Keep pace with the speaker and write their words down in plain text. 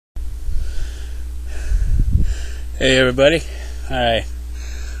Hey everybody, hi.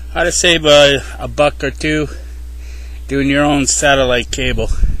 How to save a buck or two doing your own satellite cable.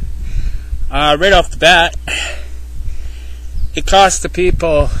 Right off the bat, it costs the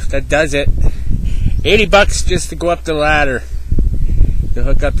people that does it $80 just to go up the ladder to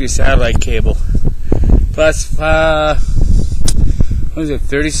hook up your satellite cable. Plus, what was it,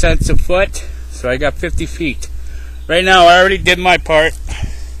 30 cents a foot? So I got 50 feet. Right now, I already did my part.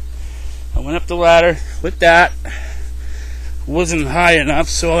 I went up the ladder with that. Wasn't high enough,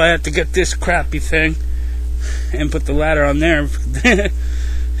 so I had to get this crappy thing and put the ladder on there.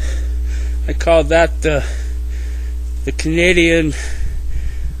 I called that the Canadian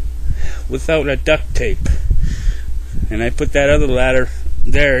without a duct tape, and I put that other ladder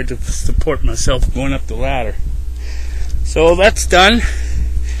there to support myself going up the ladder. So that's done.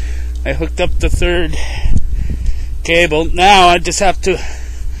 I hooked up the third cable. Now I just have to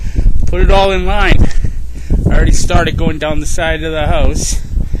put it all in line. I already started going down the side of the house,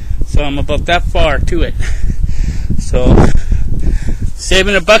 so I'm about that far to it. So,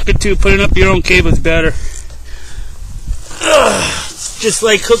 saving a buck or two, putting up your own cable is better. Just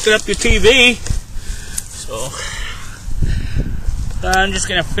like hooking up your TV. So, I'm just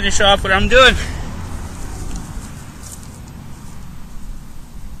going to finish off what I'm doing.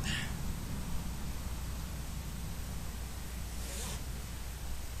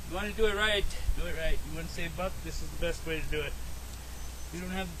 You want to do it right, do it right. You want to save a buck, this is the best way to do it. If you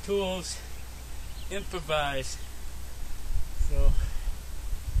don't have the tools, improvise. So,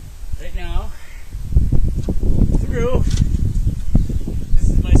 right now, through, this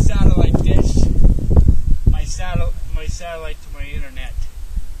is my satellite dish, my satellite to my internet.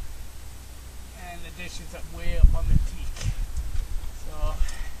 And the dish is up way up on the peak. So,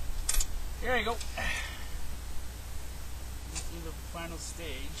 here I go. The final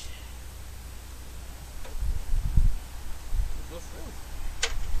stage. We'll go through.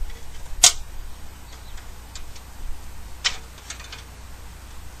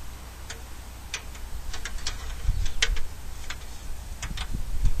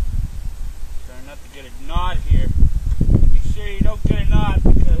 Try not to get a knot here. Make sure you don't get a knot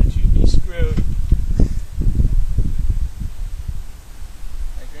because you'll be screwed.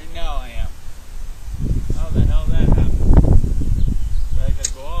 Like right now I am. How the hell that happened? I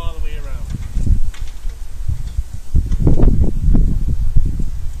gotta go all the way around.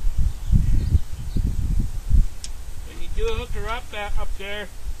 When you do a hooker up there,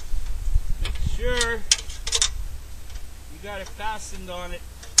 make sure you got it fastened on it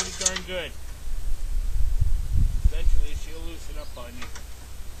pretty darn good. Eventually she'll loosen up on you,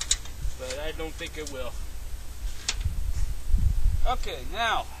 but I don't think it will. Okay,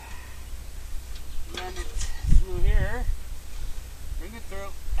 now run it through here. Bring it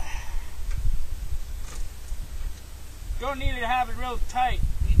through. Don't need to have it real tight.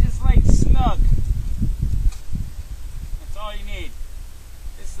 You just like snug. That's all you need.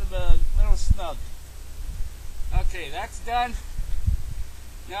 Just a little snug. Okay, that's done.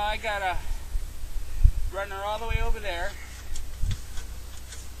 Now I gotta run her all the way over there.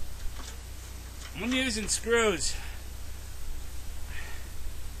 I'm using screws.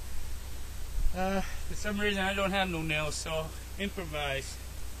 For some reason I don't have no nails, so improvise.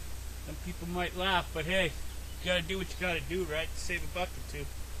 Some people might laugh, but hey, you gotta do what you gotta do, right? To save a buck or two.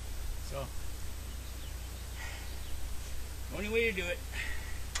 So, only way to do it.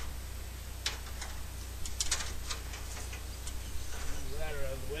 Move the ladder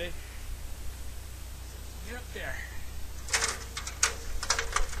out of the way. Get up there.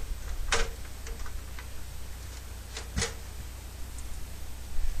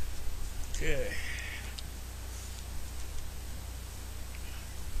 Okay.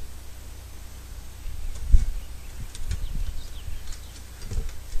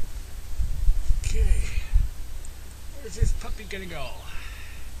 Okay. Where's this puppy gonna go?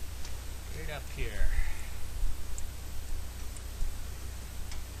 Right up here.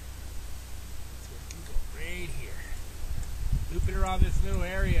 So it can go right here. Loop it around this little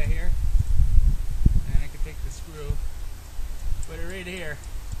area here. And I can take the screw, put it right here.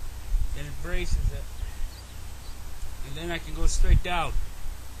 Then it braces it, and then I can go straight down.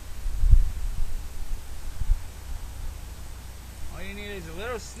 All you need is a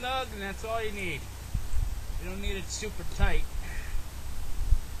little snug, and that's all you need. You don't need it super tight.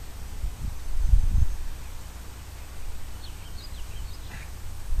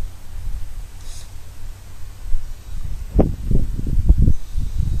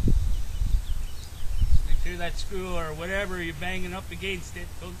 That screw or whatever you're banging up against it,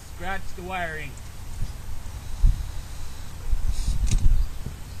 don't scratch the wiring.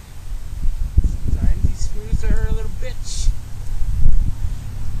 Sometimes these screws are a little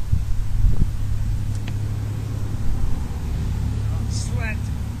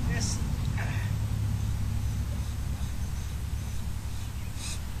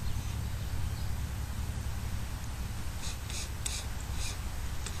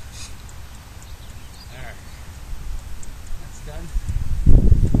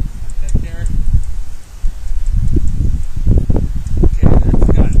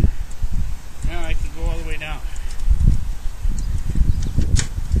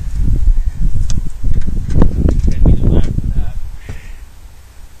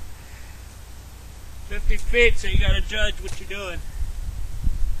feet, so you gotta judge what you're doing.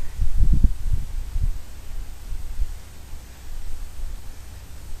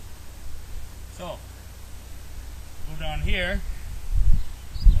 So, go down here,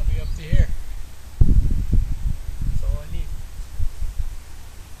 I'll be up to here. That's all I need.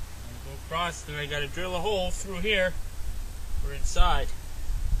 I'm gonna go across, then I gotta drill a hole through here or inside.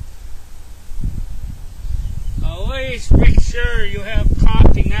 Always make sure you have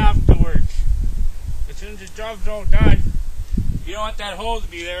caulking afterwards. As soon as the job's all done, you don't want that hole to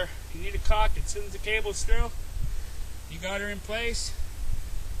be there. You need to caulk it. As soon as the cable's through, you got her in place,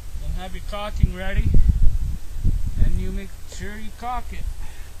 then have your caulking ready, and you make sure you caulk it.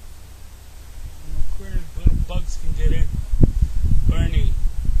 No critters, little bugs can get in, or any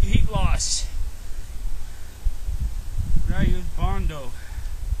heat loss. But I use Bondo.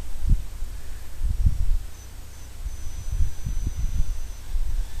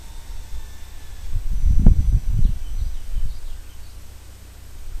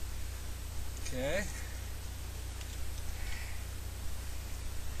 Okay.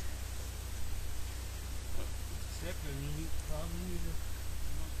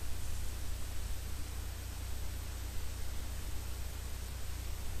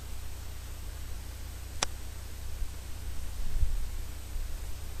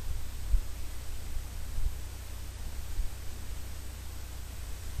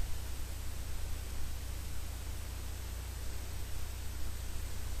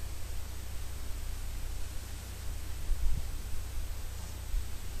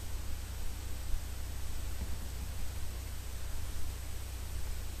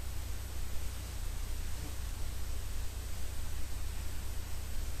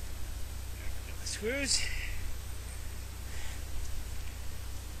 Screws.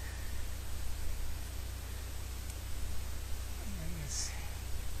 I guess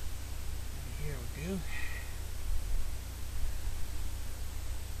here will do.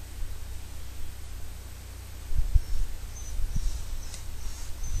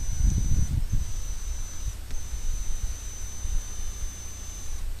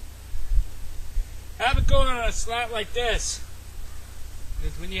 Have it go on a slat like this,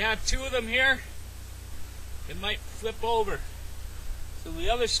 because when you have two of them here, it might flip over. So the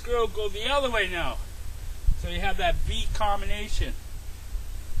other screw will go the other way now. So you have that V combination.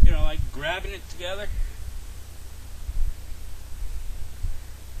 You know, like grabbing it together.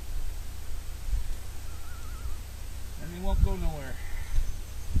 And they won't go nowhere.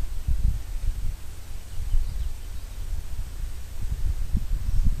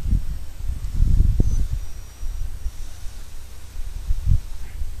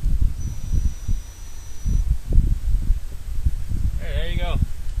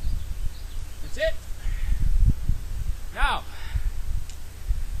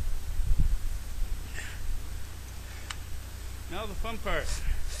 Now the fun part.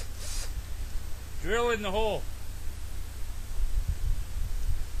 Drill in the hole.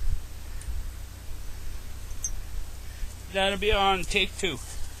 That'll be on tape 2.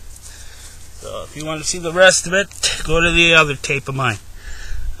 So if you want to see the rest of it, go to the other tape of mine.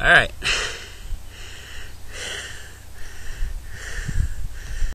 Alright.